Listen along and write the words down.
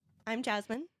I'm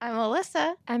Jasmine. I'm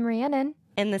Alyssa. I'm Rhiannon.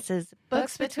 And this is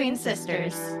Books Between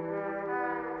Sisters.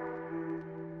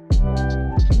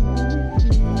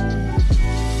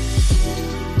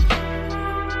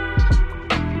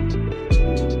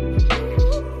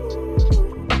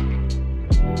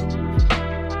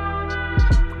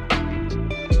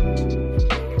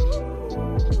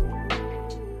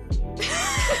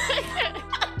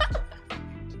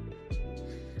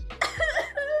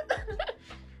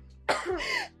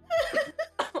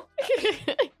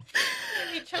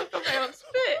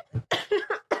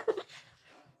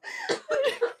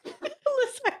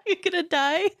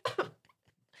 Die.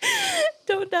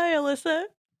 Don't die, Alyssa.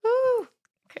 Ooh.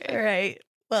 Okay. All right.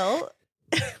 Well,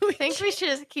 I think we should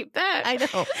just keep that. I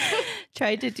know.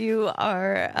 Tried to do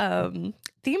our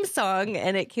theme song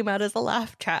and it came out as a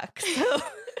laugh track. So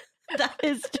that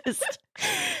is just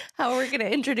how we're going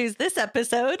to introduce this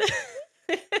episode.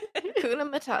 Hakuna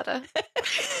Matata.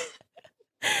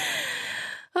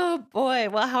 Oh boy.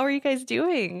 Well, how are you guys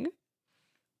doing?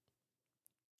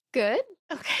 Good.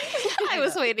 Okay. I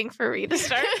was waiting for me to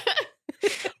start.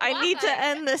 I need to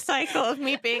end the cycle of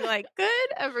me being like good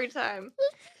every time.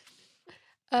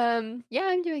 Yeah,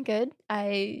 I'm doing good.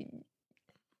 I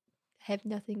have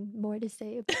nothing more to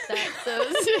say about that. So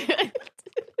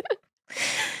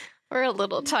we're a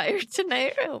little tired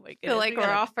tonight. Oh my goodness. I feel like we're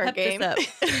off our game.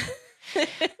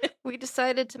 We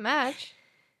decided to match.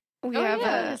 We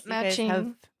have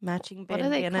matching matching bandana.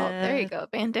 What are they called? There you go.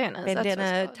 Bandanas.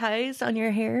 Bandana ties on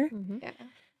your hair. mm-hmm.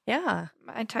 Yeah.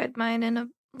 I tied mine in a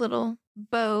little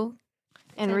bow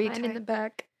and mine in the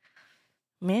back.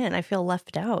 Man, I feel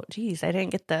left out. Jeez, I didn't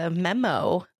get the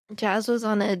memo. Jazz was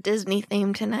on a Disney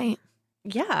theme tonight.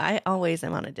 Yeah, I always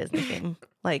am on a Disney theme.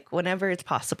 Like whenever it's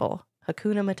possible.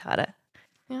 Hakuna Matata.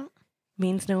 Yeah.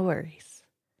 Means no worries.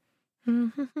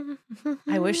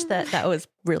 I wish that was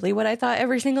really what I thought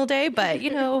every single day, but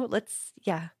let's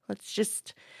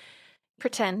just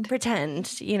pretend,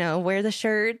 wear the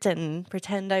shirt and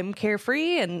pretend I'm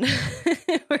carefree and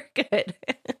we're good.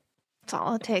 That's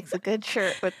all it takes, a good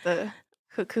shirt with the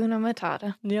Hakuna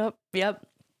Matata. Yep.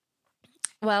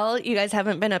 Well, you guys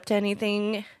haven't been up to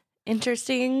anything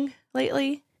interesting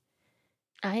lately?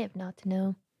 I have not to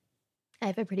know. I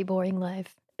have a pretty boring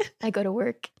life. I go to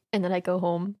work and then I go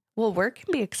home. Well, work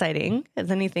can be exciting.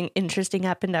 Has anything interesting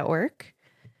happened at work?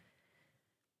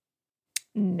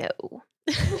 No.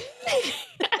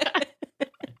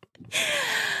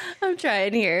 I'm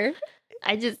trying here.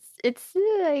 I go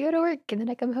to work and then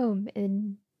I come home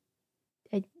and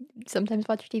I sometimes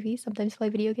watch TV, sometimes play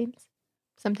video games,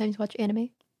 sometimes watch anime.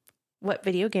 What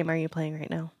video game are you playing right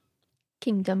now?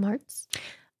 Kingdom Hearts.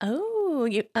 Oh,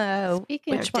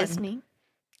 speaking which of one? Disney.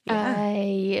 Yeah.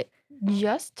 I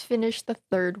just finished the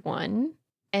third one,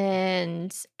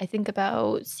 and I think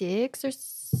about 6 or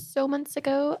so months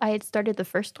ago, I had started the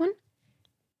first one,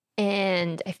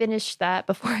 and I finished that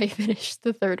before I finished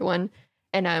the third one,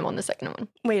 and now I'm on the second one.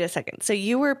 Wait a second. So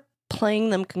you were playing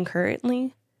them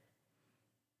concurrently?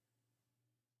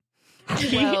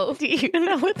 Well, do you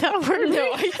know what that word is?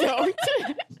 No, I don't.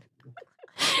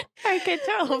 I could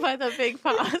tell by the big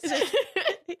pause.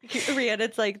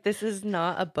 Rhiannon's like, this is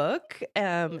not a book,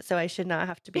 so I should not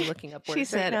have to be looking up words. She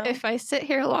said, right now. if I sit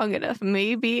here long enough,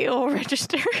 maybe it'll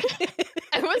register.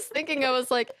 I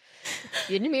was like,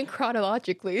 you didn't mean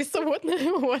chronologically, so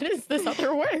what is this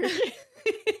other word?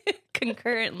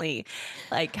 Concurrently,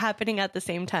 like happening at the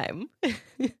same time.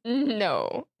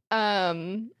 No.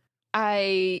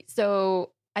 I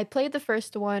played the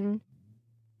first one.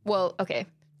 Well, okay.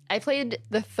 I played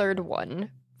the third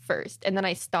one first, and then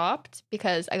I stopped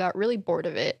because I got really bored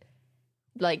of it.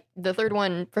 Like, the third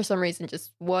one, for some reason,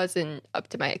 just wasn't up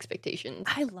to my expectations.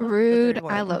 I love Rude. The third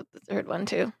one. I love the third one,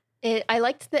 too. I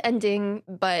liked the ending,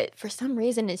 but for some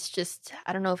reason, it's just,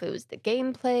 I don't know if it was the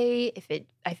gameplay,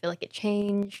 I feel like it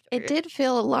changed. It did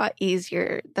feel a lot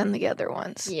easier than the other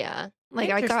ones. Yeah. Like,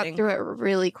 I got through it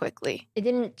really quickly.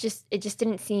 It just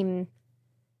didn't seem,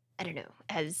 I don't know,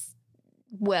 as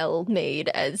well made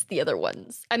as the other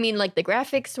ones. I mean, like, the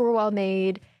graphics were well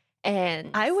made,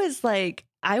 and I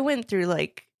went through,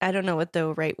 like, I don't know what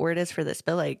the right word is for this,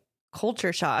 but like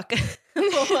culture shock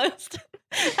almost.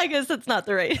 I guess it's not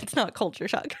culture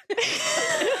shock.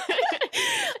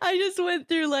 I just went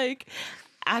through like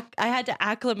I had to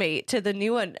acclimate to the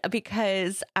new one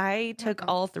because I took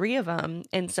all three of them,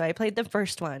 and so I played the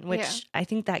first one, which I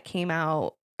think that came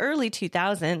out early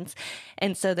 2000s,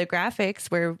 and so the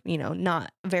graphics were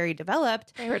not very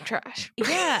developed. They were trash.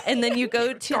 Yeah, and then you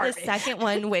go to garbage. the second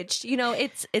one, which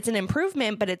it's an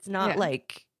improvement, but it's not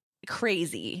like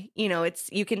crazy. You know,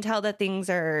 you can tell that things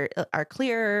are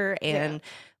clearer and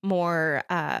more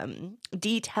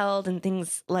detailed and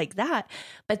things like that.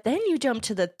 But then you jump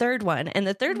to the third one, and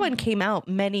the third one came out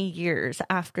many years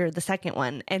after the second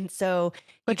one, and so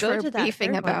which we're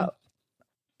beefing about.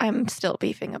 I'm still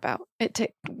beefing about. It took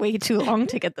way too long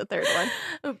to get the third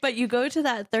one. But you go to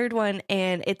that third one,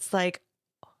 and it's like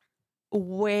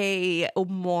way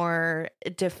more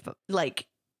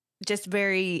just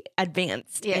very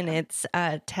advanced in its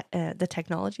the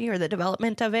technology or the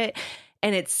development of it.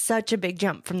 And it's such a big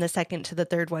jump from the second to the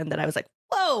third one that I was like,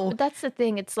 whoa. But that's the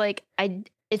thing. It's like,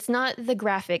 it's not the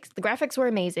graphics. The graphics were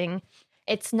amazing.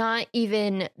 It's not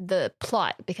even the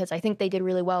plot, because I think they did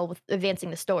really well with advancing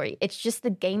the story. It's just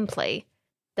the gameplay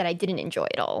that I didn't enjoy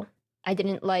at all. I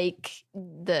didn't like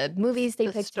the movies they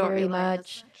picked very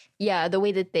much. Yeah, the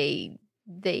way that they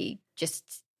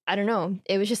just, I don't know.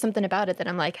 It was just something about it that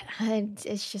I'm like,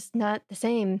 it's just not the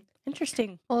same.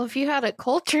 Interesting. Well, if you had a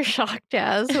culture shock,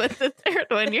 Jazz, with the third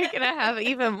one, you're gonna have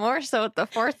even more so with the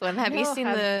fourth one. Have you seen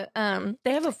they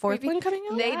have a fourth one coming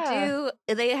out? They do.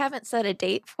 They haven't set a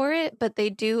date for it, but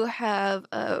they do have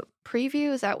a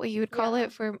preview. Is that what you would call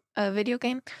it for a video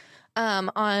game? On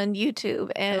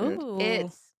YouTube, and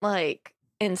it's like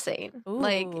insane. Ooh.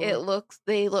 Like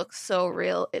they look so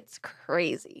real. It's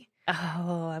crazy.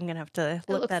 Oh, I'm gonna have to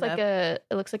look that up.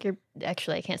 It looks like you're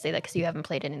actually, I can't say that because you haven't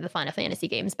played any of the Final Fantasy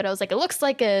games, but I was like, it looks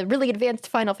like a really advanced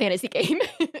Final Fantasy game.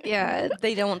 Yeah,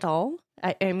 they don't all.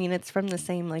 I mean, it's from the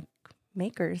same like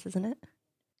makers, isn't it?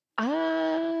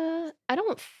 I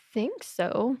don't think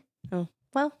so. Oh,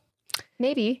 well,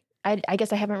 maybe. I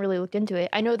guess I haven't really looked into it.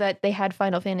 I know that they had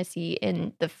Final Fantasy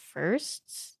in the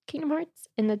first Kingdom Hearts.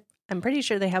 I'm pretty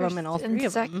sure they have them in all three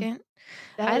of them.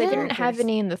 I didn't have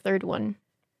any in the third one.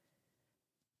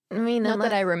 I mean, not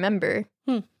that I remember.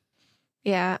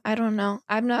 Yeah, I don't know.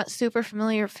 I'm not super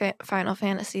familiar with Final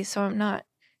Fantasy, so I'm not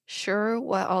sure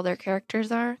what all their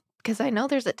characters are, because I know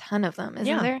there's a ton of them,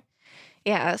 isn't there?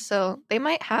 Yeah, so they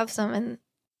might have some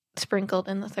sprinkled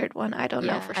in the third one. I don't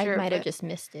know for sure. I might have just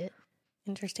missed it.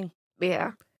 Interesting.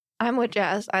 Yeah, I'm with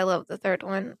Jazz. I love the third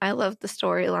one. I love the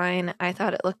storyline. I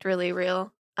thought it looked really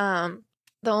real.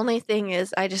 The only thing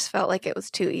is I just felt like it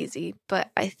was too easy, but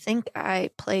I think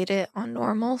I played it on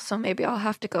normal, so maybe I'll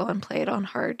have to go and play it on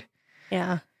hard.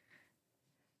 Yeah.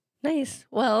 Nice.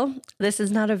 Well, this is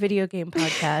not a video game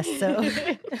podcast,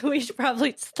 so we should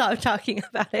probably stop talking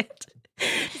about it.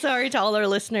 Sorry to all our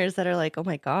listeners that are like, oh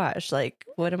my gosh, like,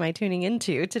 what am I tuning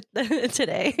into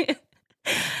today?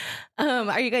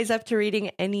 Are you guys up to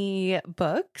reading any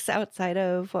books outside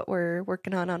of what we're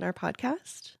working on our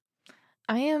podcast?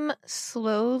 I am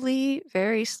slowly,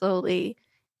 very slowly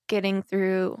getting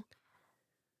through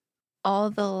All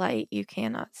the Light You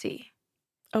Cannot See.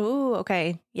 Oh,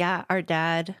 okay. Yeah, our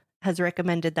dad has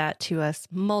recommended that to us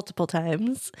multiple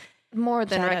times. More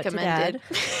than recommended.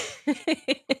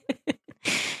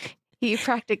 He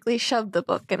practically shoved the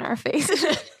book in our face.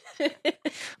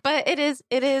 But it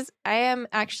is, I am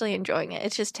actually enjoying it.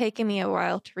 It's just taken me a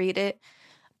while to read it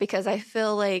because I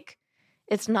feel like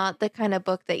it's not the kind of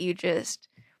book that you just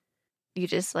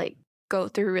like go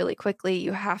through really quickly.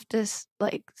 You have to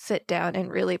like sit down and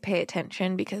really pay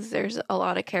attention because there's a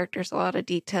lot of characters, a lot of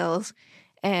details.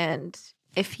 And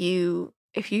if you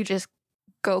just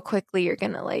go quickly, you're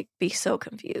going to like be so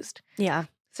confused. Yeah.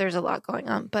 There's a lot going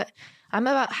on, but I'm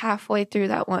about halfway through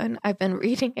that one. I've been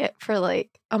reading it for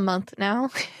like a month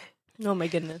now. Oh my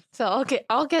goodness. So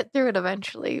I'll get through it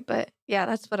eventually, but yeah,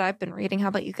 that's what I've been reading. How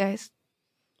about you guys?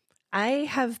 I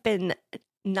have been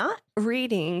not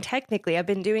reading technically. I've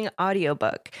been doing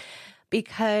audiobook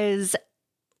because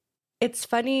it's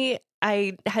funny.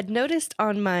 I had noticed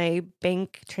on my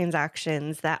bank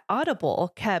transactions that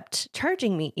Audible kept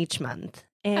charging me each month.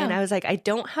 And I was like, I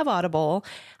don't have Audible.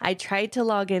 I tried to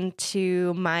log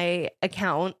into my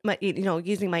account,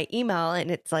 using my email, and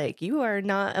it's like, you are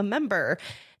not a member.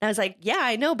 And I was like, yeah,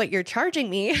 I know, but you're charging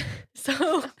me.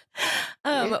 So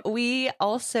we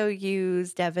also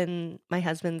use Devin, my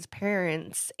husband's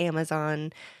parents'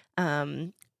 Amazon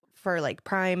for like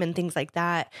Prime and things like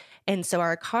that. And so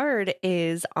our card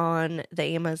is on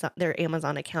their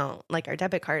Amazon account, like our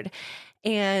debit card.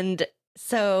 And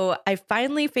so I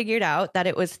finally figured out that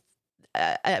it was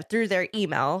through their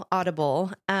email,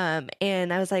 Audible.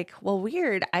 And I was like, well,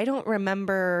 weird. I don't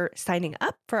remember signing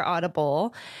up for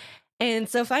Audible. And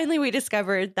so finally we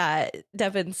discovered that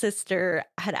Devin's sister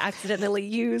had accidentally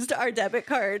used our debit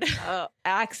card. Oh,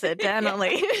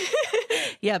 accidentally.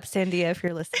 Yep, Sandia, if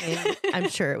you're listening, I'm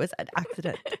sure it was an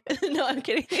accident. No, I'm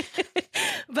kidding.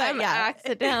 But I'm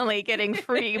accidentally getting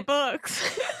free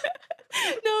books.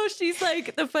 No, No, she's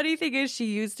like, the funny thing is she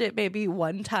used it maybe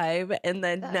one time and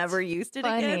then never used it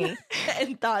again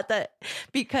and thought that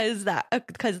because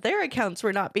their accounts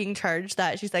were not being charged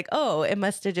that she's like, oh, it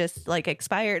must have just like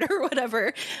expired or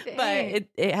whatever. Dang. But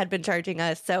it had been charging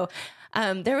us. So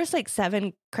there was like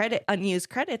 7 unused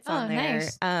credits on there.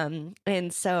 Nice.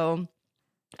 And so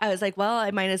I was like, well,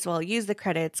 I might as well use the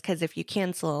credits because if you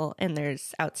cancel and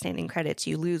there's outstanding credits,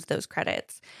 you lose those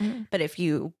credits. Mm-hmm. But if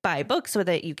you buy books with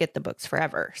it, you get the books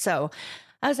forever. So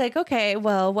I was like, okay,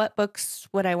 well, what books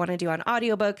would I want to do on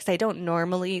audiobooks? I don't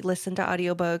normally listen to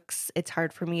audiobooks. It's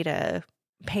hard for me to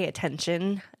pay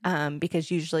attention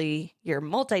because usually you're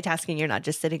multitasking. You're not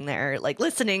just sitting there like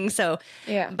listening. So,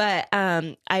 yeah. But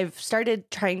I've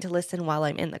started trying to listen while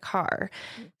I'm in the car.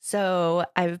 So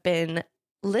I've been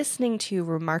listening to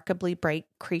Remarkably Bright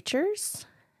Creatures,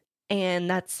 and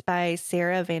that's by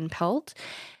Sarah Van Pelt.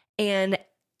 And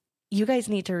you guys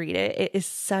need to read it. It is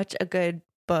such a good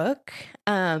book.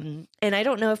 And I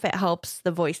don't know if it helps the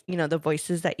voice, the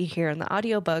voices that you hear in the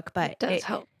audiobook, but it does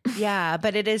help. Yeah,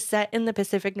 but it is set in the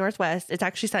Pacific Northwest. It's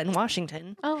actually set in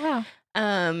Washington. Oh, wow.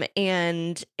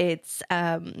 And it's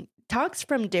talks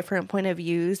from different point of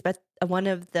views, but one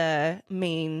of the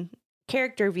main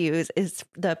character views is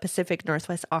the Pacific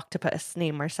Northwest octopus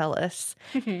named Marcellus.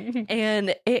 And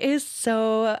it is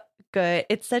so good.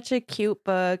 It's such a cute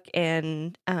book.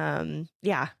 And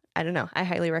yeah, I don't know. I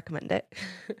highly recommend it.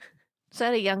 Is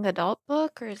that a young adult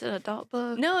book or is it an adult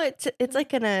book? No, it's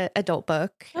like an adult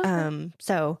book. Okay.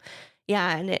 So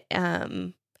yeah, and it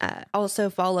also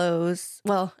follows,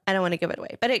 well, I don't want to give it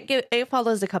away, but it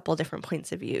follows a couple different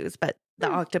points of views, but the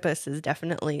octopus is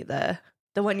definitely the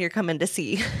one you're coming to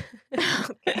see.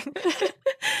 Okay.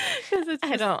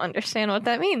 I don't understand what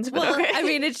that means. But okay. I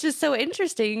mean, it's just so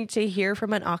interesting to hear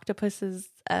from an octopus's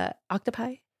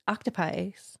octopi.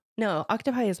 No,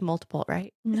 octopi is multiple,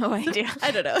 right? No idea.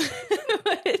 I don't know.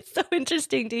 It's so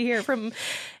interesting to hear from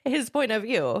his point of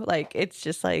view. Like, it's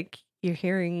just like you're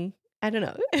hearing, I don't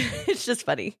know. It's just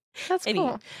funny. That's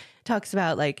cool. He talks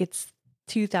about like it's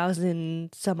 2,000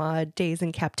 some odd days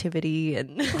in captivity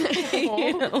and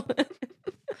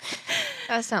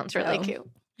That sounds really cute.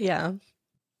 Yeah.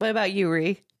 What about you,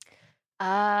 Ree?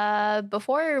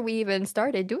 Before we even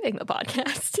started doing the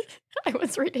podcast, I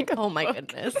was reading a book. My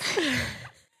goodness.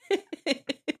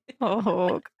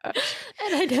 Oh, gosh.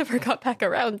 And I never got back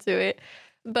around to it.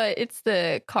 But it's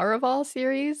the Caraval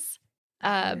series.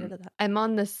 I'm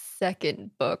on the 2nd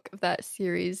book of that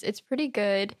series. It's pretty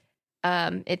good.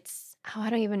 It's I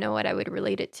don't even know what I would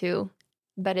relate it to,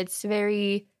 but it's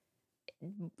very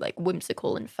like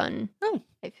whimsical and fun. Oh,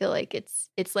 I feel like it's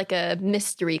like a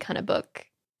mystery kind of book.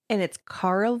 And it's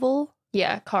Caraval?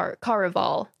 Yeah,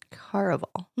 Caraval.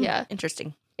 Caraval. Yeah.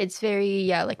 Interesting. It's very,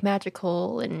 like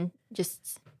magical and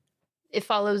just, it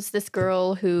follows this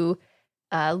girl who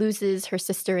loses her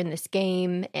sister in this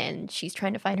game and she's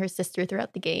trying to find her sister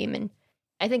throughout the game. And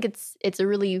I think it's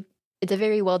a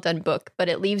very well done book, but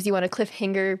it leaves you on a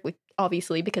cliffhanger,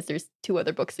 obviously, because there's 2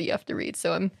 other books that you have to read.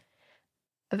 So I'm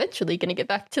eventually going to get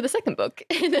back to the 2nd book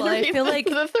and then I feel like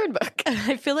the 3rd book.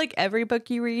 I feel like every book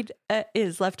you read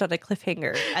is left on a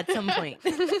cliffhanger at some point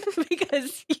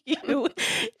because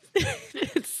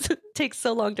it takes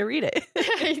so long to read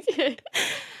it.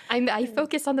 I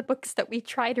focus on the books that we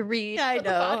try to read. I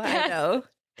know.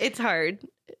 It's hard.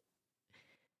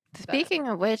 Speaking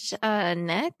of which,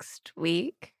 next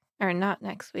week, or not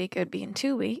next week, it would be in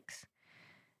 2 weeks,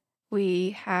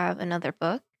 we have another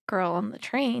book, Girl on the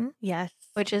Train. Yes.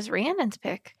 Which is Rhiannon's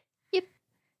pick. Yep.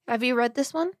 Have you read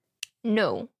this one?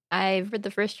 No. I've read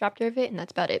the first chapter of it, and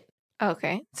that's about it.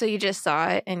 Okay. So you just saw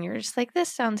it, and you're just like, this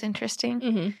sounds interesting.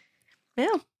 Mm-hmm.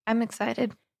 Yeah. I'm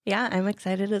excited. Yeah, I'm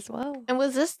excited as well. And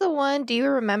was this the one, do you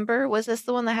remember, was this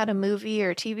the one that had a movie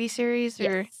or TV series?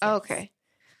 Or? Yes. Oh, okay.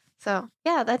 So,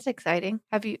 yeah, that's exciting.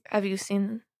 Have you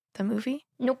seen the movie?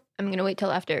 Nope. I'm going to wait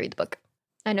till after I read the book.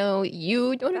 I know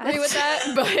you don't agree with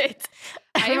that, but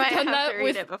I've done that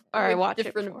with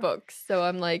different books. So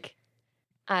I'm like,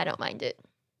 I don't mind it.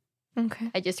 Okay.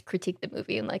 I just critique the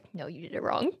movie and like, no, you did it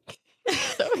wrong.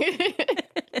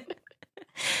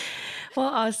 Well,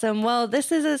 awesome. Well,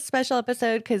 this is a special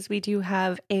episode because we do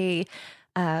have a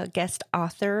guest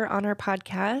author on our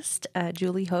podcast,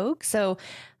 Julie Hoag. So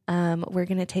we're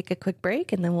going to take a quick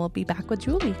break and then we'll be back with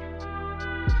Julie.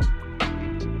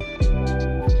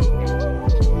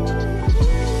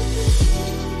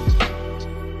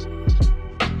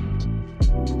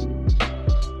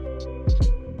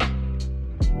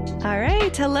 All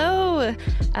right. Hello.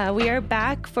 We are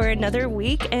back for another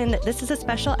week, and this is a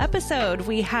special episode.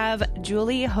 We have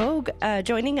Julie Hoag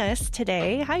joining us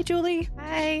today. Hi, Julie.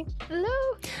 Hi.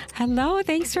 Hello. Hello.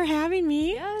 Thanks for having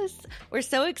me. Yes, we're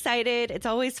so excited. It's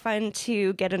always fun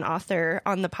to get an author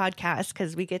on the podcast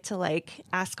because we get to like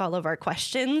ask all of our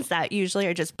questions that usually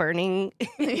are just burning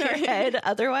in our head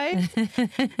otherwise.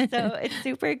 So it's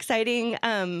super exciting.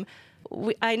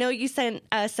 I know you sent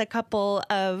us a couple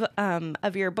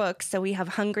of your books. So we have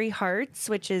Hungry Hearts,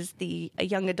 which is a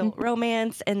young adult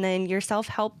romance, and then your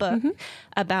self-help book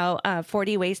about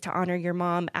 40 ways to honor your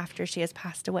mom after she has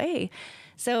passed away.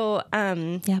 So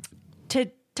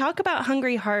to talk about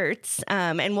Hungry Hearts,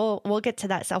 and we'll get to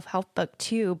that self-help book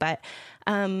too, but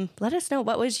let us know,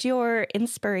 what was your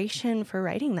inspiration for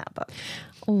writing that book?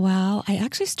 Well, I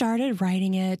actually started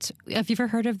writing it. Have you ever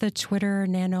heard of the Twitter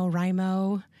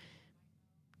NaNoWriMo?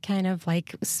 Kind of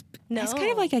like, No. It's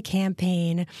kind of like a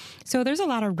campaign. So there's a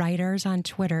lot of writers on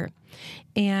Twitter,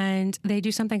 and they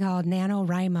do something called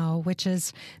NaNoWriMo, which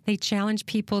is they challenge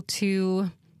people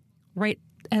to write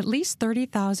at least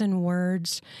 30,000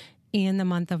 words in the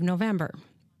month of November.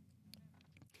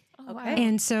 Okay.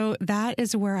 And so that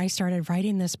is where I started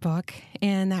writing this book.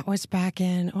 And that was back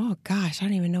in, oh gosh, I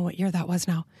don't even know what year that was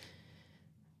now.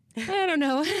 I don't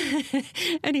know.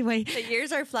 Anyway. The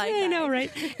years are flying by. I know,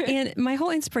 right? And my whole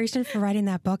inspiration for writing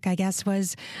that book, I guess,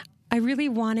 was I really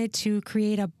wanted to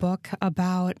create a book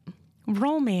about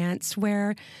romance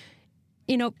where,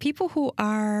 people who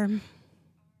are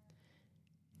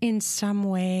in some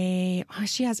way,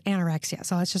 she has anorexia,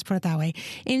 so let's just put it that way.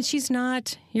 And she's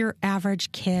not your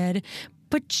average kid,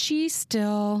 but she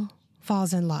still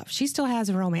falls in love. She still has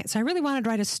a romance. So I really wanted to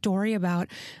write a story about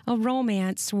a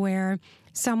romance where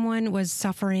someone was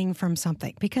suffering from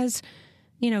something, because,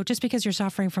 just because you're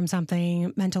suffering from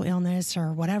something, mental illness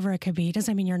or whatever it could be,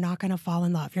 doesn't mean you're not going to fall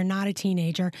in love. You're not a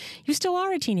teenager. You still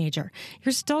are a teenager.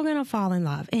 You're still going to fall in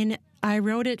love. And I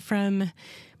wrote it from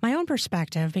my own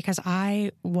perspective because I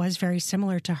was very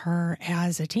similar to her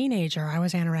as a teenager. I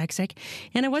was anorexic,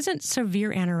 and it wasn't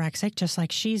severe anorexic, just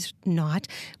like she's not,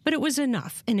 but it was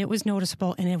enough, and it was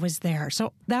noticeable, and it was there.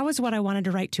 So that was what I wanted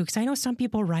to write too, because I know some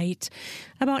people write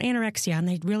about anorexia, and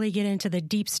they really get into the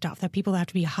deep stuff that people have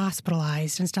to be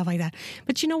hospitalized and stuff like that.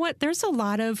 But you know what? There's a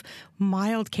lot of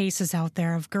mild cases out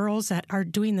there of girls that are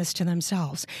doing this to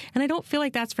themselves, and I don't feel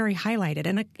like that's very highlighted.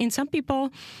 And some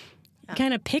people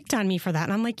kind of picked on me for that.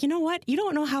 And I'm like, you know what? You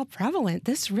don't know how prevalent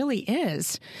this really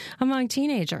is among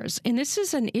teenagers. And this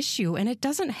is an issue. And it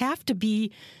doesn't have to be,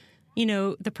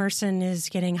 the person is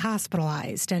getting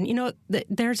hospitalized. And,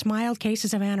 there's mild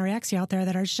cases of anorexia out there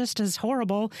that are just as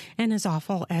horrible and as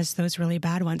awful as those really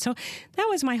bad ones. So that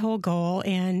was my whole goal.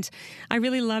 And I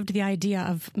really loved the idea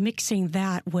of mixing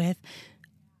that with,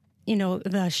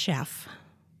 the chef.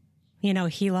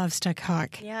 He loves to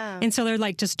cook. Yeah. And so they're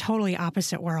like just totally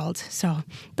opposite worlds. So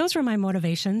those were my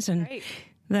motivations. And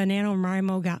the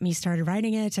NaNoWriMo got me started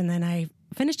writing it. And then I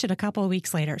finished it a couple of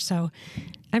weeks later. So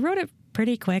I wrote it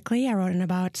pretty quickly. I wrote it in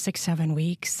about 6-7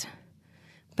 weeks.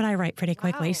 But I write pretty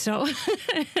quickly. Wow. So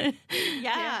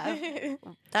yeah,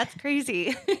 that's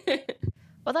crazy.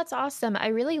 Well, that's awesome. I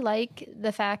really like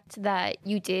the fact that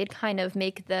you did kind of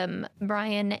make them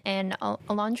Brian and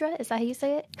Alondra. Is that how you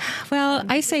say it? Well,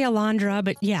 I say Alondra,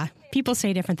 but yeah, people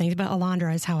say different things. But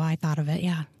Alondra is how I thought of it.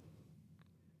 Yeah.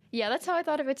 Yeah, that's how I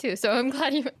thought of it too. So I'm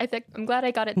glad I'm glad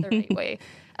I got it the right way.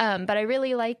 But I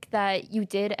really like that you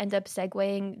did end up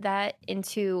segueing that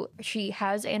into she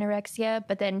has anorexia,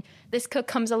 but then this cook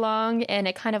comes along and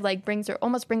it kind of like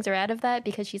almost brings her out of that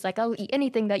because she's like, I'll eat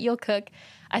anything that you'll cook.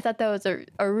 I thought that was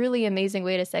a really amazing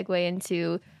way to segue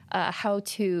into how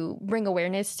to bring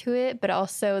awareness to it, but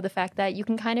also the fact that you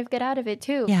can kind of get out of it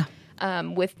too. Yeah.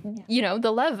 With,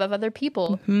 the love of other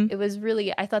people.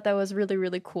 Mm-hmm. I thought that was really,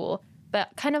 really cool. But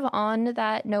kind of on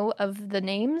that note of the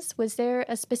names, was there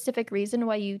a specific reason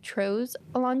why you chose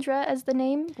Alondra as the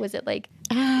name? Was it like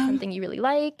something you really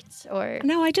liked, or?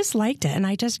 No, I just liked it. And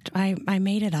I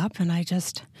made it up, and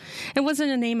it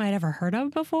wasn't a name I'd ever heard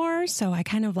of before. So I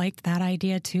kind of liked that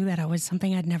idea too, that it was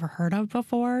something I'd never heard of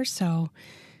before. So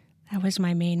that was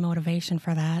my main motivation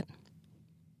for that.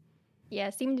 Yeah,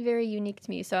 it seemed very unique to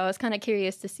me, so I was kind of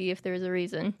curious to see if there was a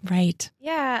reason. Right.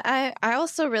 Yeah, I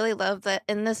also really love that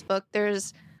in this book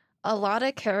there's a lot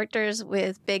of characters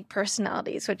with big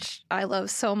personalities, which I love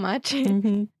so much.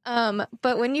 Mm-hmm.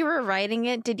 But when you were writing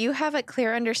it, did you have a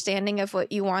clear understanding of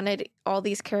what you wanted all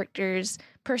these characters'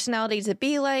 personalities to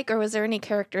be like, or was there any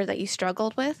character that you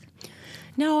struggled with?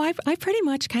 No, I pretty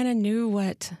much kind of knew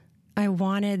what I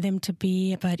wanted them to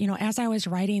be, but as I was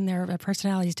writing, their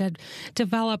personalities did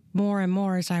develop more and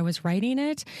more as I was writing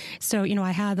it. So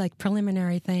I had like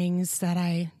preliminary things that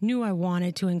I knew I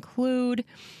wanted to include,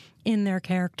 in their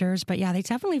characters. But yeah, they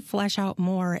definitely flesh out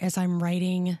more as I'm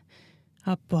writing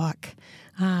a book.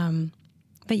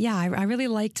 But yeah, I really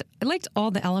liked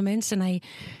all the elements, and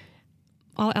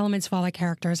all elements of all the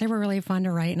characters. They were really fun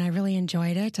to write, and I really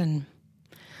enjoyed it. And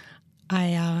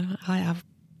I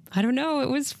don't know, it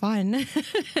was fun.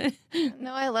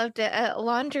 No, I loved it.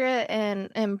 Alondra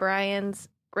and Brian's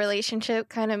relationship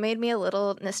kind of made me a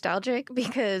little nostalgic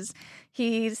because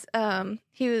he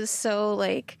was so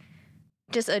like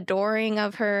just adoring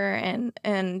of her,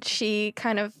 and she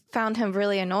kind of found him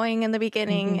really annoying in the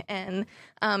beginning, and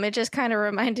it just kind of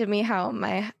reminded me how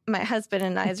my husband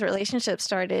and I's relationship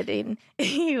started. And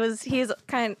he has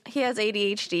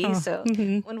ADHD, so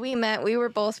when we met, we were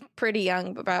both pretty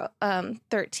young, about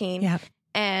 13. Yeah.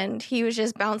 And he was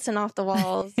just bouncing off the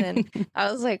walls, and I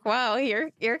was like, "Wow,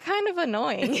 you're kind of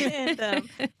annoying." And,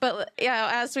 but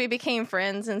yeah, as we became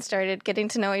friends and started getting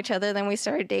to know each other, then we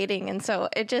started dating, and so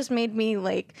it just made me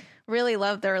like really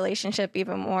love the relationship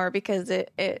even more because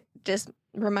it just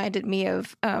reminded me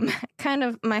of kind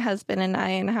of my husband and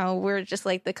I, and how we're just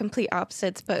like the complete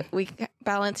opposites, but we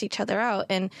balance each other out,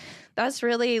 and that's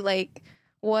really like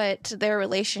what their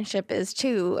relationship is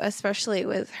too, especially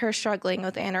with her struggling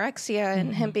with anorexia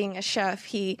and him being a chef.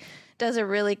 He does a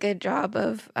really good job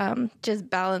of just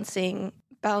balancing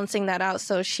that out.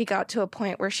 So she got to a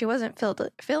point where she wasn't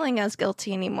feeling as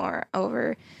guilty anymore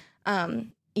over,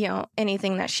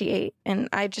 anything that she ate. And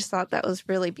I just thought that was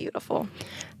really beautiful.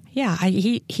 Yeah,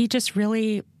 he just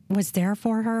really was there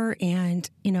for her, and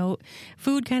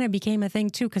food kind of became a thing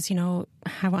too, because I don't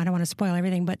want to spoil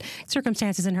everything, but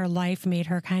circumstances in her life made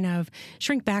her kind of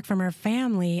shrink back from her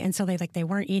family, and so they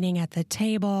weren't eating at the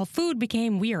table. Food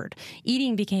became weird.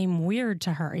 Eating became weird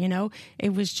to her.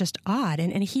 It was just odd,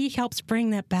 and he helps bring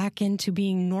that back into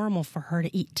being normal for her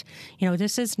to eat.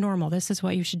 This is normal. This is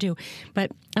what you should do.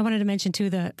 But I wanted to mention too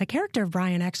the character of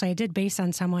Brian. Actually, I did base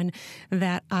on someone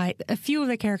that a few of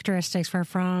the characteristics were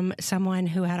from someone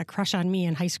who had a crush on me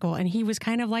in high school, and he was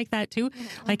kind of like that too.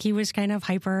 Like he was kind of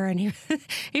hyper, and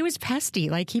he was pesty.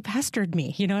 Like he pestered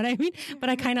me, you know what I mean? But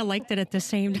I kind of liked it at the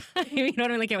same time. You know what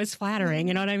I mean? Like it was flattering,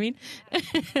 you know what I mean?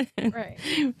 Right.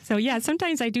 So yeah,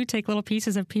 sometimes I do take little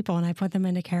pieces of people and I put them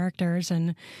into characters,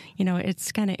 and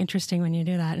it's kind of interesting when you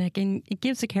do that, and it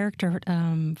gives a character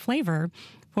flavor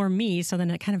for me, so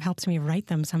then it kind of helps me write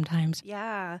them sometimes.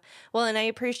 Yeah. Well, and I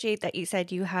appreciate that you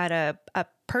said you had a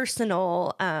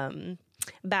personal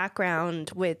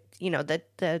background with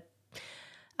the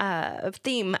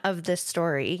theme of this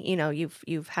story.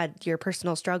 You've had your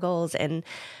personal struggles, and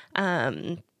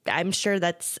I'm sure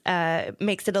that's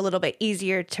makes it a little bit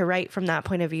easier to write from that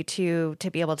point of view too, to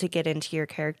be able to get into your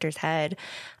character's head.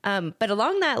 But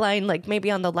along that line, like maybe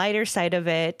on the lighter side of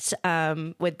it,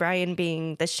 with Brian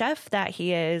being the chef that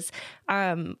he is,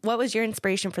 what was your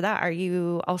inspiration for that? Are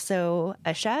you also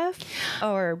a chef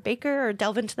or baker, or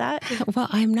delve into that? Well,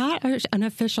 I'm not an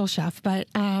official chef, but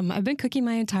I've been cooking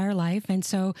my entire life. And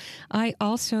so I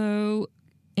also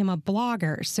am a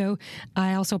blogger. So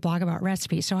I also blog about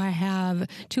recipes. So I have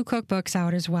 2 cookbooks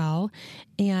out as well.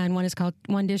 And one is called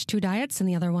One Dish, Two Diets, and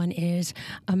the other one is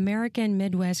American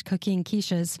Midwest Cooking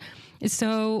Quiches.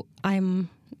 So I'm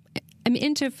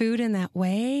into food in that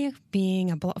way,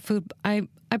 being food.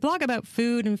 I blog about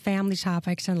food and family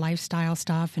topics and lifestyle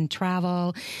stuff and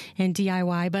travel and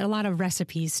DIY, but a lot of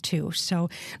recipes too. So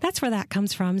that's where that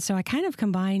comes from. So I kind of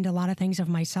combined a lot of things of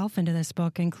myself into this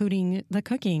book, including the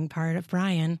cooking part of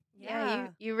Brian. Yeah,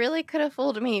 you really could have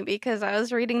fooled me, because I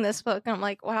was reading this book and I'm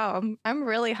like, wow, I'm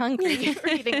really hungry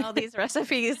reading all these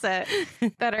recipes that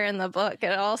are in the book.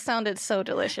 It all sounded so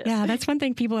delicious. Yeah, that's one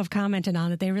thing people have commented on,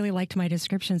 that they really liked my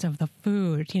descriptions of the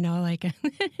food,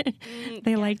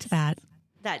 they liked that.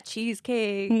 That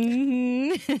cheesecake.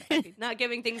 Not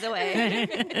giving things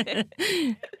away.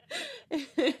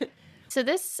 So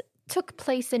this took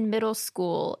place in middle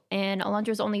school, and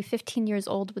Alondra's only 15 years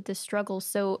old with this struggle.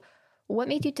 So what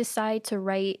made you decide to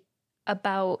write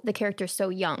about the character so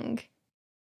young?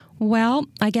 Well,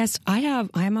 I guess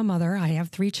I'm a mother. I have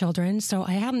 3 children, so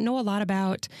I know a lot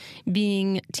about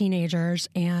being teenagers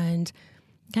and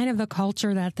kind of the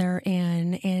culture that they're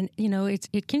in. And,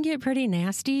 it can get pretty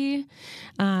nasty,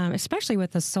 especially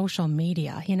with the social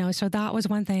media, so that was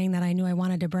one thing that I knew I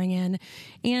wanted to bring in.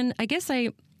 And I guess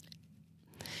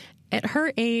at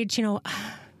her age,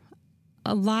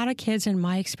 a lot of kids in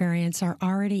my experience are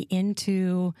already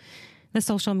into the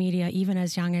social media, even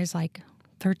as young as like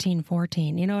 13,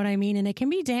 14, you know what I mean? And it can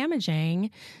be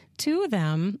damaging to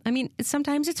them. I mean,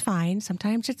 sometimes it's fine,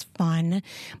 sometimes it's fun,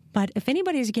 but if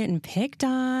anybody's getting picked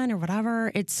on or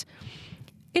whatever, it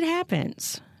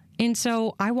happens. And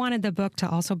so I wanted the book to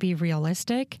also be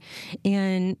realistic,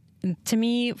 and to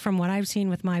me, from what I've seen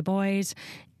with my boys,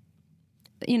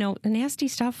 nasty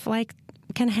stuff like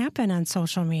can happen on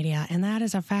social media, and that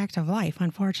is a fact of life,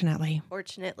 unfortunately.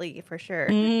 Fortunately, for sure.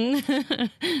 I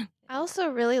also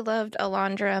really loved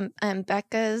Alondra and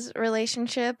Becca's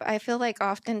relationship. I feel like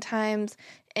oftentimes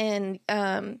in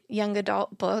young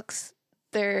adult books,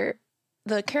 the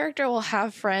character will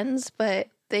have friends, but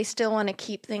they still want to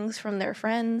keep things from their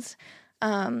friends.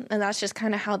 And that's just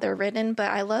kind of how they're written.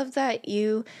 But I love that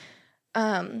you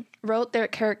wrote their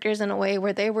characters in a way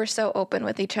where they were so open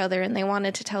with each other and they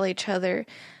wanted to tell each other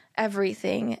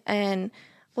everything. And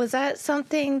was that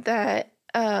something that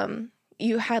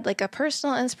you had like a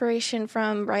personal inspiration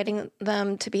from writing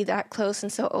them to be that close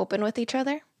and so open with each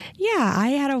other? Yeah, I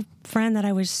had a friend that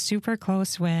I was super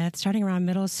close with starting around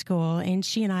middle school, and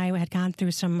she and I had gone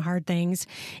through some hard things,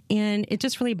 and it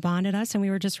just really bonded us, and we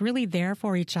were just really there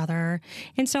for each other.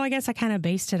 And so I guess I kind of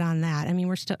based it on that. I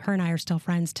mean, her and I are still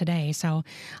friends today, so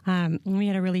we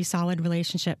had a really solid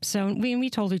relationship. So we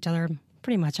told each other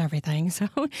pretty much everything. So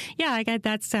yeah,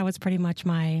 that was pretty much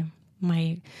my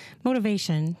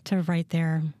motivation to write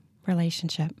their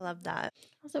relationship. Love that.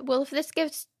 Also, well, if this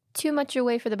gives too much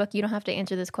away for the book, you don't have to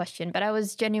answer this question, but I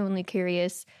was genuinely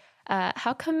curious.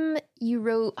 How come you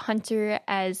wrote Hunter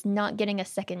as not getting a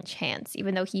second chance,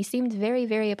 even though he seemed very,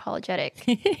 very apologetic?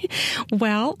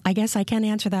 Well, I guess I can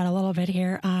answer that a little bit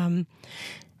here. I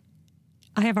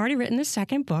have already written the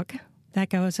second book. That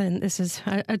goes, and this is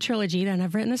a trilogy, and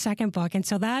I've written the second book. And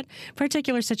so that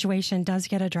particular situation does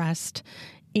get addressed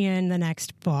in the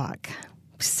next book.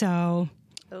 So,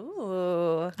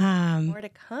 more to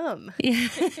come. Yeah.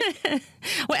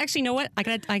 Well, actually, you know what? I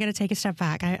gotta take a step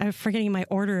back. I'm forgetting my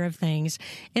order of things.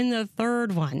 In the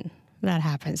third one, that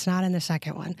happens, not in the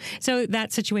second one. So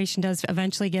that situation does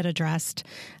eventually get addressed.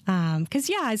 Because,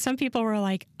 some people were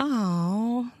like,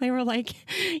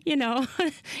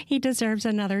 he deserves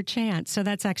another chance. So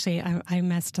that's actually, I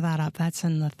messed that up. That's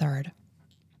in the third,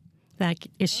 that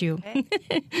issue. Okay.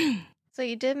 So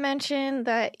you did mention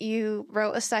that you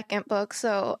wrote a second book.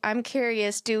 So I'm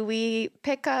curious, do we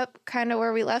pick up kind of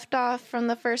where we left off from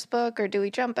the first book, or do we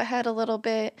jump ahead a little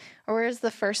bit? Or where's the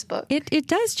first book? It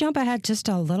does jump ahead just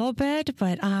a little bit,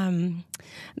 but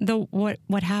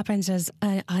what happens is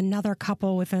another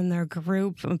couple within their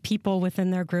group, people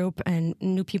within their group, and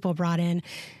new people brought in.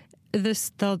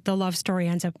 The love story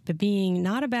ends up being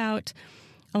not about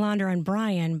Alondra and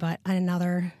Brian, but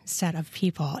another set of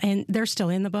people, and they're still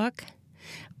in the book,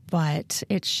 but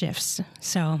it shifts.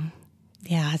 So,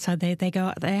 yeah, so they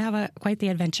have quite the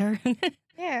adventure.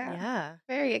 Yeah,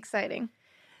 very exciting.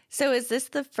 So, is this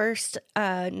the first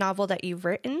novel that you've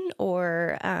written,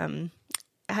 or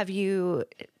have you?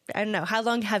 I don't know. How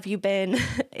long have you been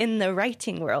in the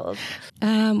writing world?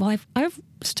 Well, I've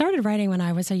started writing when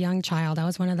I was a young child. I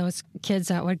was one of those kids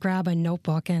that would grab a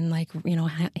notebook and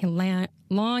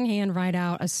longhand write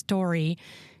out a story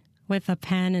with a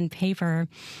pen and paper.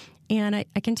 And I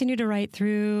continued to write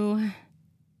through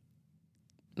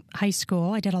high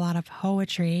school. I did a lot of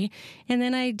poetry. And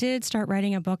then I did start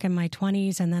writing a book in my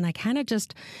 20s. And then I kind of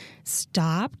just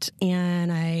stopped, and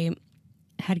I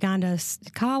had gone to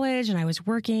college, and I was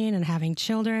working and having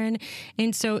children.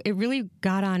 And so it really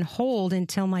got on hold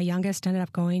until my youngest ended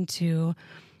up going to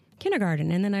kindergarten.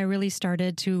 And then I really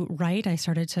started to write. I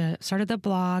started the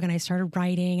blog, and I started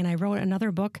writing, and I wrote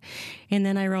another book, and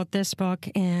then I wrote this book,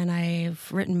 and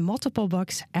I've written multiple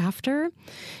books after.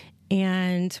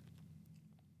 And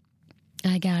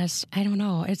I guess, I don't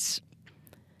know, it's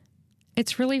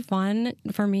really fun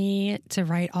for me to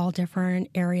write all different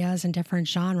areas and different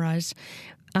genres.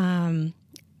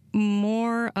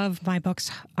 More of my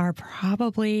books are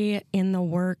probably in the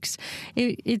works.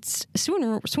 It's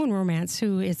Swoon Romance,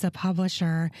 who is the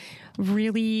publisher,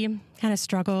 really kind of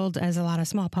struggled, as a lot of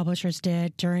small publishers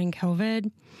did during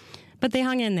COVID. But they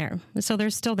hung in there, so they're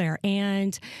still there,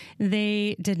 and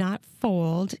they did not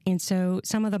fold. And so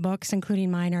some of the books,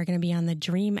 including mine, are going to be on the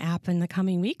Dream app in the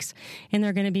coming weeks, and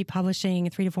they're going to be publishing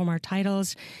 3 to 4 more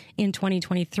titles in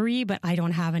 2023, but I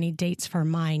don't have any dates for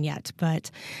mine yet. But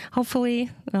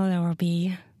hopefully there will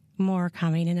be more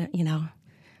coming, and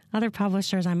other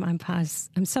publishers, I'm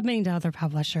submitting to other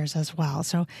publishers as well.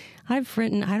 So I've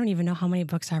written, I don't even know how many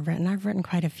books I've written. I've written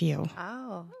quite a few.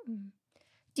 Oh.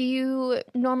 Do you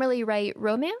normally write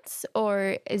romance,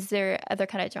 or is there other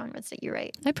kind of genres that you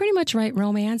write? I pretty much write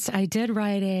romance. I did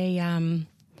write a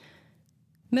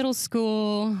middle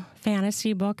school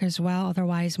fantasy book as well.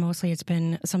 Otherwise, mostly it's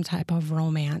been some type of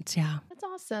romance. Yeah. That's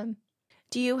awesome.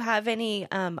 Do you have any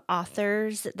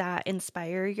authors that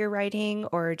inspire your writing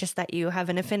or just that you have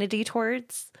an affinity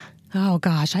towards? Oh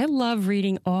gosh, I love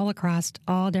reading all across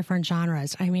all different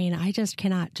genres. I mean, I just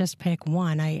cannot just pick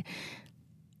one.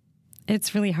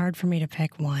 It's really hard for me to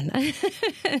pick one.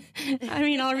 I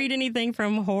mean, I'll read anything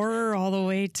from horror all the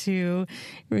way to,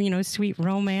 sweet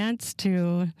romance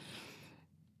to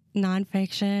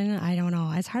nonfiction. I don't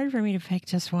know. It's hard for me to pick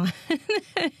just one.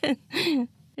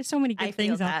 There's so many good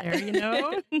things out there,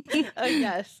 Oh,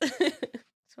 yes.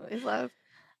 That's what we love.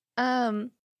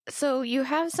 So you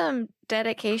have some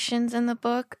dedications in the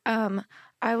book.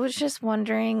 I was just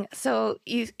wondering, so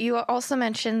you also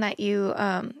mentioned that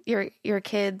your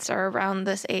kids are around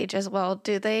this age as well.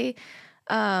 Do they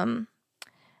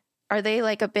are they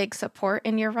like a big support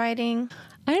in your writing?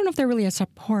 I don't know if they're really a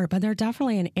support, but they're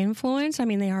definitely an influence. I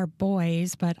mean, they are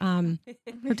boys, but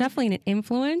they're definitely an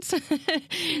influence.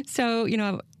 So,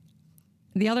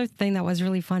 the other thing that was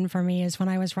really fun for me is when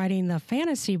I was writing the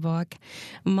fantasy book,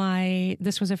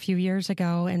 this was a few years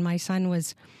ago, and my son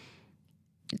was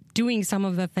doing some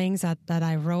of the things that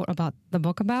I wrote about the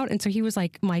book about. And so he was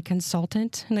like my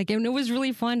consultant. And it was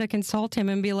really fun to consult him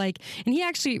and be like, and he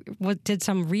actually did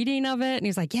some reading of it. And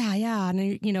he's like, yeah.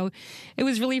 And, it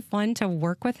was really fun to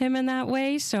work with him in that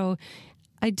way. So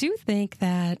I do think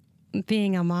that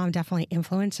being a mom definitely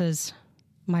influences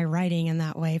my writing in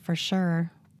that way for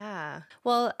sure. Yeah.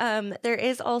 Well, there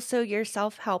is also your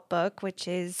self-help book, which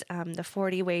is the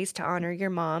 40 Ways to Honor Your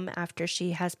Mom After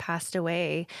She Has Passed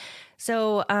Away.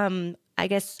 So I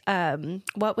guess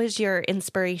what was your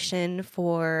inspiration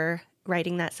for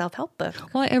writing that self-help book?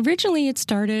 Well, originally it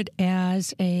started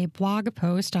as a blog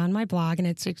post on my blog, and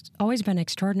it's always been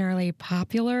extraordinarily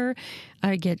popular.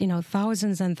 I get,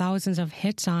 thousands and thousands of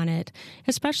hits on it,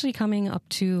 especially coming up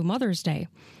to Mother's Day.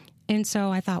 And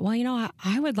so I thought, well,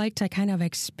 I would like to kind of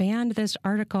expand this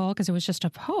article because it was just a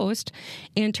post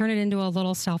and turn it into a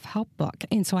little self-help book.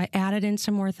 And so I added in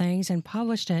some more things and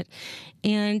published it.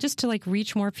 And just to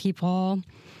reach more people,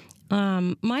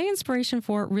 my inspiration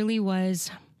for it really was,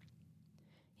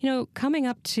 coming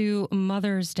up to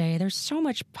Mother's Day, there's so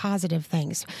much positive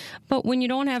things. But when you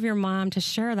don't have your mom to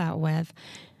share that with,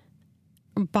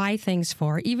 buy things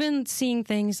for, even seeing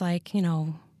things like,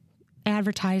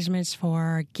 advertisements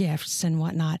for gifts and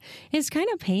whatnot, it's kind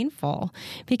of painful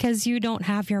because you don't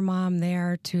have your mom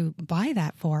there to buy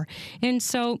that for. And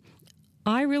so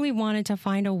I really wanted to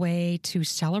find a way to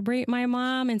celebrate my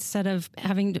mom instead of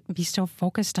having to be so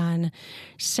focused on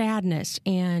sadness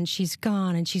and she's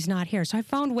gone and she's not here. So I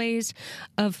found ways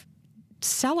of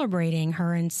celebrating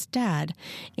her instead.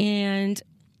 And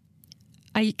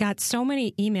I got so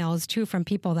many emails, too, from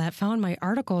people that found my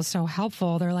articles so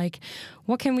helpful. They're like,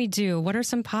 what can we do? What are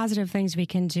some positive things we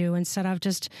can do instead of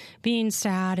just being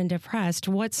sad and depressed?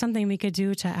 What's something we could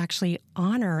do to actually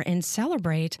honor and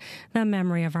celebrate the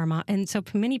memory of our mom? And so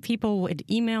many people would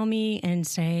email me and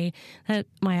say that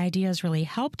my ideas really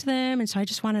helped them. And so I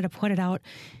just wanted to put it out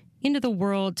into the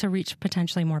world to reach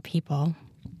potentially more people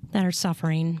that are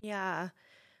suffering. Yeah.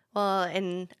 Well,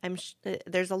 and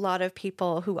there's a lot of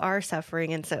people who are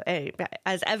suffering. And so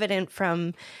as evident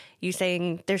from you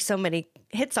saying there's so many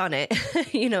hits on it,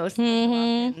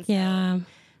 Mm-hmm.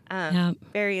 So,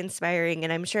 very inspiring.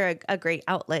 And I'm sure a great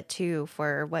outlet, too,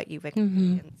 for what you've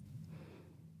experienced.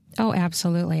 Mm-hmm. Oh,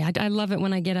 absolutely. I love it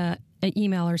when I get an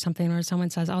email or something where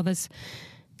someone says, oh, this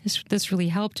really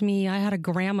helped me. I had a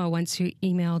grandma once who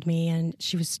emailed me, and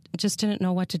she just didn't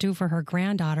know what to do for her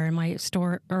granddaughter, and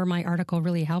my article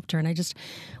really helped her. And it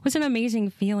was an amazing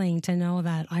feeling to know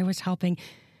that I was helping,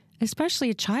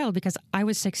 especially a child, because I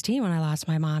was 16 when I lost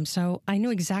my mom. So I knew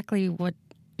exactly what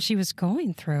she was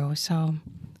going through. So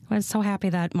I was so happy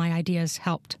that my ideas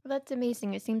helped. Well, that's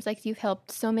amazing. It seems like you've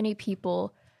helped so many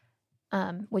people,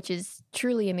 which is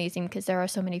truly amazing because there are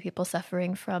so many people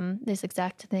suffering from this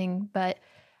exact thing. But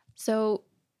so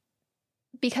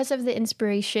because of the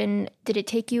inspiration, did it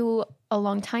take you a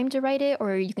long time to write it,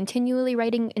 or are you continually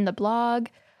writing in the blog,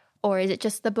 or is it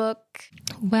just the book?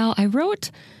 Well, I wrote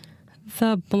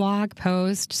the blog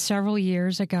post several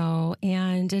years ago,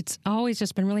 and it's always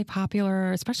just been really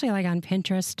popular, especially on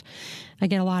Pinterest. I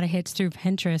get a lot of hits through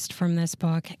Pinterest from this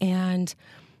book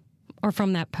or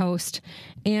from that post.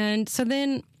 And so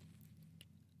then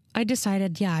I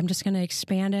decided, I'm just going to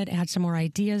expand it, add some more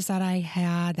ideas that I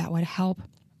had that would help.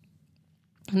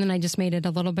 And then I just made it a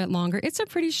little bit longer. It's a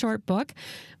pretty short book,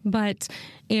 but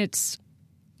it's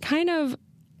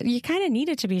you kind of need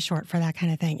it to be short for that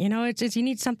kind of thing. You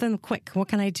need something quick. What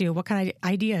can I do? What kind of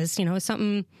ideas?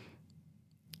 Something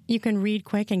you can read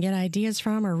quick and get ideas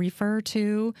from or refer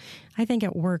to. I think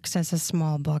it works as a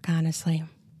small book, honestly.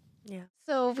 Yeah.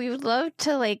 So we would love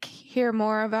to like hear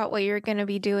more about what you're going to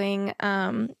be doing.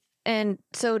 And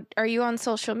so are you on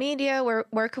social media?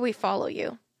 Where can we follow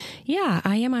you? Yeah,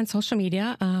 I am on social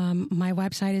media. My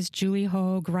website is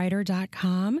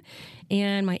juliehoagwriter.com,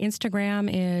 and my Instagram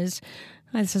is,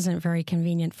 this isn't very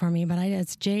convenient for me, but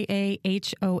it's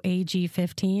JAHOAG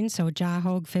 15, so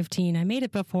Jahoag 15. I made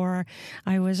it before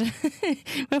I was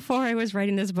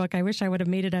writing this book. I wish I would have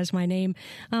made it as my name.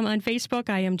 On Facebook,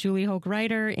 I am Julie Hoag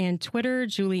Writer, and Twitter,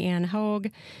 Julie Ann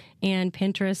Hoag, and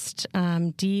Pinterest,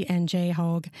 D and J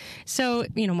Hoag. So,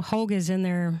 Hoag is in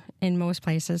there in most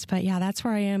places, but yeah, that's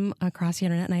where I am across the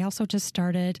internet. And I also just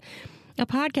started a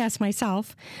podcast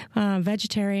myself,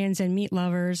 Vegetarians and Meat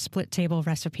Lovers Split Table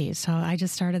Recipes. So I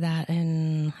just started that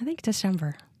in, I think,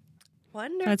 December.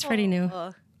 Wonderful. That's pretty new.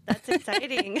 That's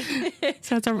exciting.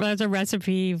 So it's a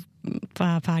recipe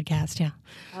podcast, yeah.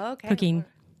 Okay. Cooking.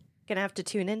 We're going to have to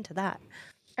tune into that.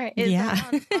 All right. Is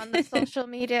that on the social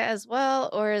media as well?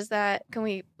 Or can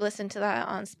we listen to that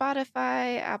on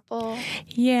Spotify, Apple?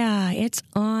 Yeah, it's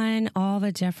on all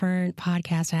the different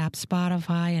podcast apps,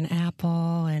 Spotify and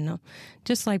Apple, and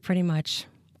just like pretty much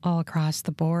all across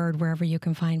the board, wherever you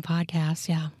can find podcasts.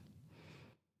 Yeah.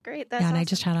 Great. That's awesome. And awesome. I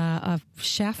just had a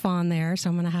chef on there, so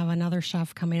I'm going to have another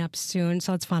chef coming up soon.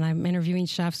 So it's fun. I'm interviewing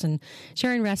chefs and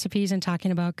sharing recipes and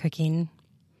talking about cooking.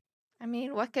 I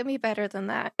mean, what could be better than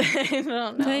that? I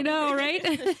don't know. I know, right?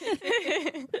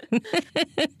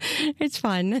 It's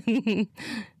fun.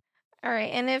 All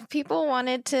right. And if people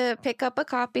wanted to pick up a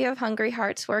copy of Hungry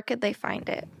Hearts, where could they find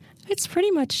it? It's pretty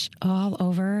much all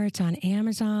over. It's on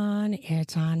Amazon.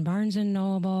 It's on Barnes and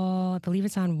Noble. I believe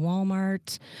it's on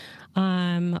Walmart.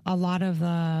 A lot of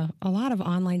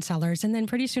online sellers, and then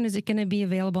pretty soon is it going to be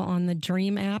available on the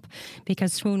Dream app,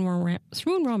 because Swoon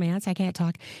Romance, I can't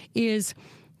talk, is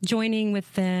joining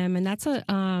with them, and that's a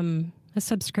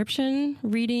subscription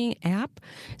reading app.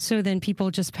 So then people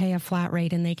just pay a flat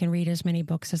rate and they can read as many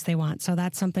books as they want. So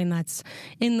that's something that's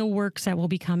in the works that will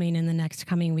be coming in the next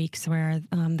coming weeks, where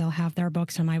they'll have their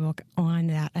books and my book on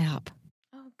that app.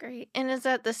 Oh, great. And is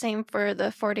that the same for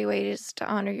the 40 Ways to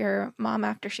Honor Your Mom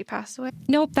After She Passed Away?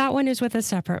 Nope, that one is with a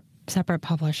separate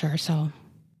publisher. So,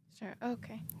 sure.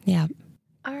 Okay. Yeah.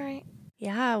 All right.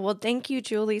 Yeah, well, thank you,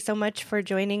 Julie, so much for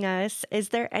joining us. Is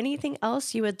there anything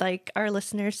else you would like our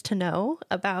listeners to know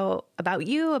about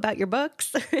you, about your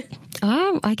books?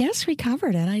 I guess we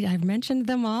covered it. I've mentioned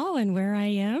them all and where I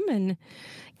am, and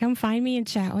come find me and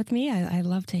chat with me. I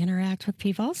love to interact with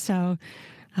people, so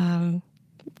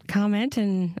comment,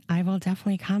 and I will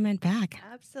definitely comment back.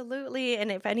 Absolutely.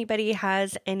 And if anybody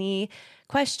has any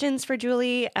questions for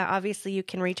Julie, obviously you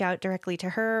can reach out directly to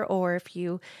her, or if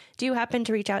you do happen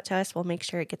to reach out to us, we'll make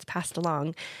sure it gets passed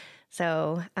along.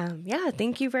 So,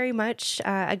 thank you very much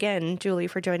again, Julie,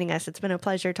 for joining us. It's been a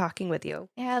pleasure talking with you.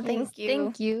 Yeah, thank you.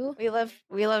 Thank you. We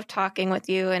love talking with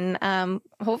you, and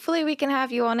hopefully we can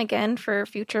have you on again for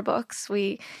future books.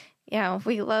 We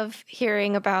love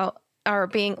hearing about our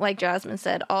being, like Jasmine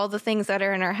said, all the things that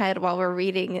are in our head while we're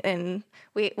reading, and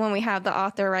when we have the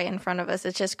author right in front of us,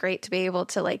 it's just great to be able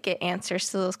to like get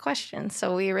answers to those questions.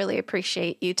 So we really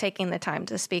appreciate you taking the time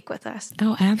to speak with us.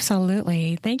 Oh,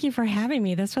 absolutely. Thank you for having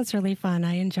me. This was really fun.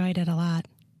 I enjoyed it a lot.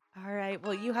 All right.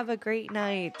 Well, you have a great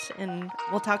night, and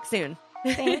we'll talk soon.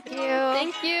 Thank you.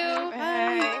 Thank you.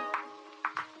 Bye.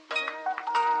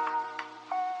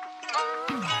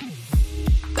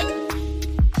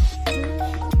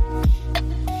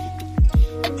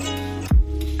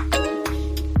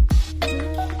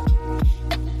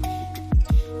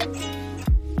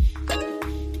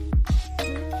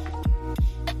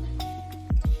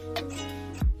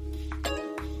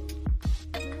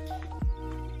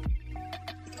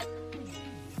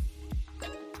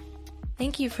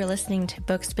 Thank you for listening to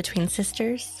Books Between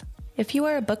Sisters. If you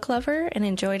are a book lover and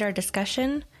enjoyed our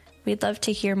discussion, we'd love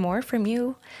to hear more from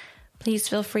you. Please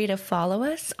feel free to follow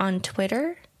us on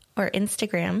Twitter or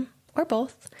Instagram, or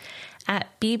both,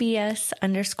 at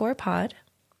BBS_pod.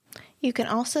 You can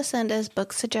also send us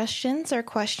book suggestions or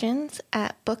questions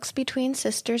at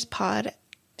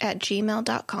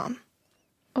booksbetweensisterspod@gmail.com.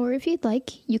 Or if you'd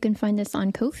like, you can find us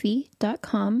on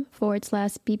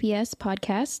Ko-fi.com/BBS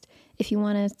podcast if you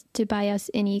want us to buy us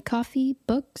any coffee,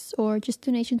 books, or just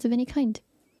donations of any kind.